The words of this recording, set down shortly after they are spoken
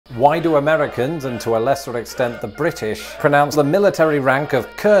Why do Americans, and to a lesser extent the British, pronounce the military rank of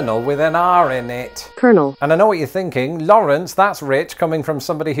colonel with an R in it? Colonel. And I know what you're thinking, Lawrence, that's rich coming from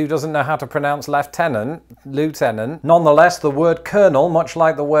somebody who doesn't know how to pronounce lieutenant. Nonetheless, the word colonel, much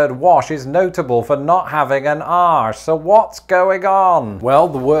like the word wash, is notable for not having an R. So what's going on? Well,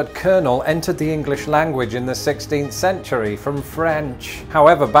 the word colonel entered the English language in the 16th century from French.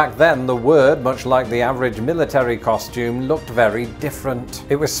 However, back then the word, much like the average military costume, looked very different.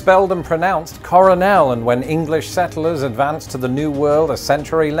 It was spelled and pronounced coronel, and when English settlers advanced to the New World a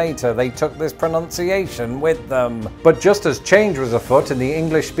century later, they took this pronunciation with them. But just as change was afoot in the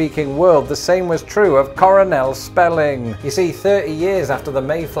English-speaking world, the same was true of coronel spelling. You see, 30 years after the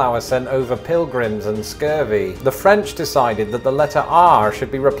Mayflower sent over pilgrims and scurvy, the French decided that the letter R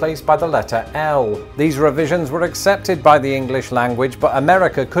should be replaced by the letter L. These revisions were accepted by the English language, but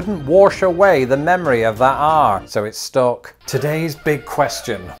America couldn't wash away the memory of that R, so it stuck. Today's big question: